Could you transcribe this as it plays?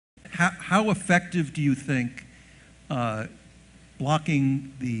how effective do you think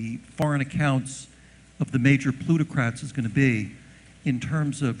blocking the foreign accounts of the major plutocrats is going to be in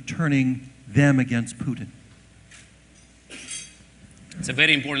terms of turning them against Putin? It's a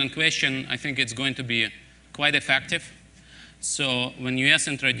very important question. I think it's going to be quite effective. So when US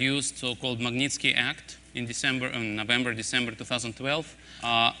introduced so-called Magnitsky Act in November, December 2012,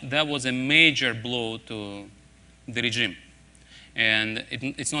 that was a major blow to the regime. And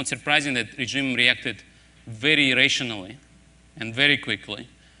it's not surprising that the regime reacted very rationally and very quickly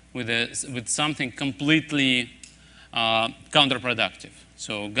with something completely counterproductive.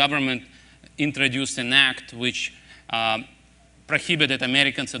 So government introduced an act which prohibited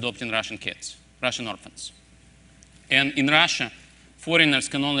Americans adopting Russian kids, Russian orphans. And in Russia, foreigners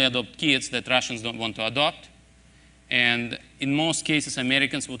can only adopt kids that Russians don't want to adopt. And in most cases,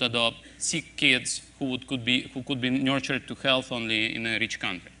 Americans would adopt sick kids who could be nurtured to health only in a rich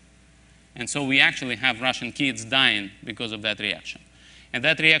country. And so we actually have Russian kids dying because of that reaction. And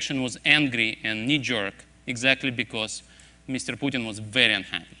that reaction was angry and knee-jerk exactly because Mr. Putin was very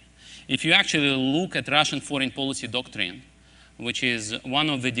unhappy. If you actually look at Russian foreign policy doctrine, which is one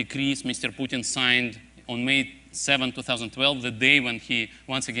of the decrees Mr. Putin signed on May 7, 2012, the day when he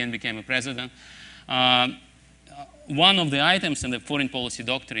once again became a president, one of the items in the foreign policy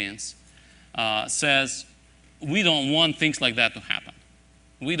doctrines says, we don't want things like that to happen.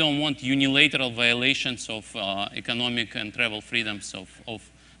 We don't want unilateral violations of economic and travel freedoms of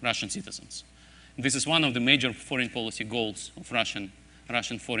Russian citizens. This is one of the major foreign policy goals of Russian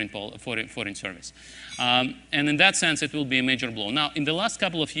foreign service. And in that sense, it will be a major blow. Now, in the last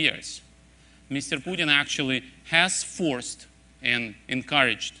couple of years, Mr. Putin actually has forced and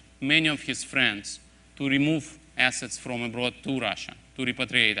encouraged many of his friends to remove assets from abroad to Russia, to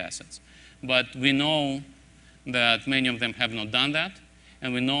repatriate assets. But we know that many of them have not done that,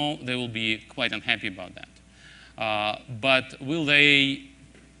 and we know they will be quite unhappy about that. But will they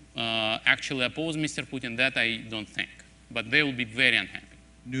actually oppose Mr. Putin? That I don't think. But they will be very unhappy.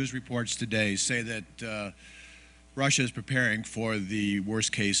 News reports today say that Russia is preparing for the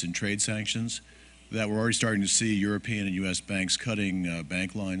worst case in trade sanctions, that we're already starting to see European and U.S. banks cutting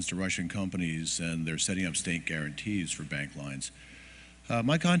bank lines to Russian companies, and they're setting up state guarantees for bank lines.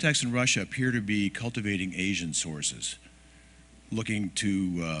 My contacts in Russia appear to be cultivating Asian sources, looking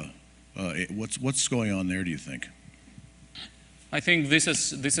to what's going on there, do you think? I think this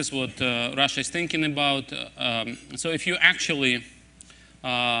is what Russia is thinking about. So if you actually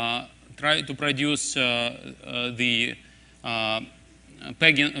try to produce the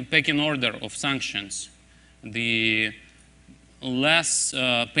pecking order of sanctions, the less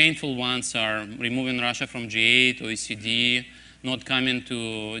painful ones are removing Russia from G8 or OECD, not coming to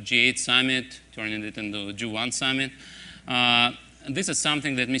G8 summit, turning it into G1 summit. This is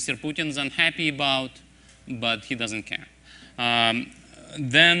something that Mr. Putin is unhappy about, but he doesn't care.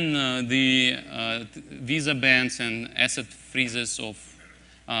 Then the visa bans and asset freezes of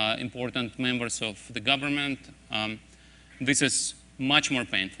important members of the government. This is much more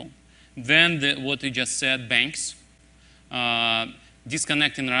painful. Then what we just said, banks,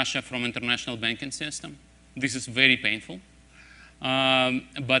 disconnecting Russia from international banking system. This is very painful.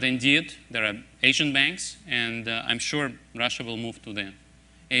 But indeed, there are Asian banks, and I'm sure Russia will move to the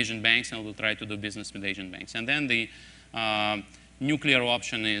Asian banks and will try to do business with Asian banks. And then the nuclear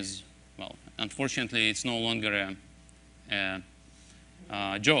option is, well, unfortunately, it's no longer a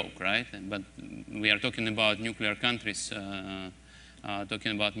joke, right? But we are talking about nuclear countries,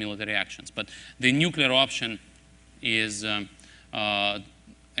 talking about military actions. But the nuclear option is an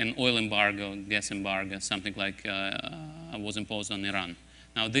oil embargo, gas embargo, something like was imposed on Iran.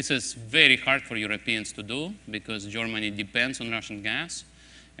 Now, this is very hard for Europeans to do because Germany depends on Russian gas.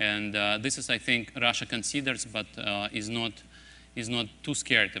 And this is, I think, Russia considers, but is not too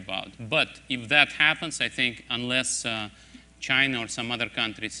scared about. But if that happens, I think unless China or some other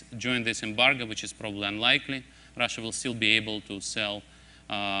countries join this embargo, which is probably unlikely, Russia will still be able to sell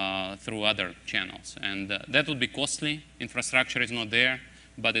through other channels. And that would be costly. Infrastructure is not there,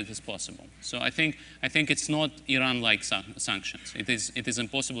 but it is possible. So I think it's not Iran-like sanctions. It is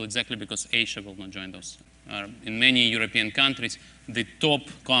impossible exactly because Asia will not join those. In many European countries, the top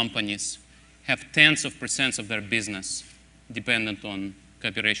companies have tens of % of their business dependent on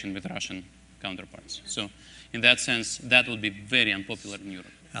cooperation with Russian counterparts. So in that sense, that will be very unpopular in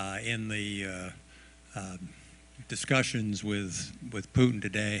Europe. In the discussions with Putin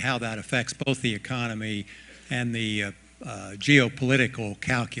today, how that affects both the economy and the geopolitical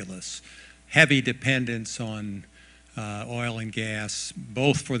calculus. Heavy dependence on oil and gas,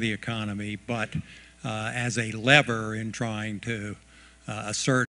 both for the economy, but as a lever in trying to assert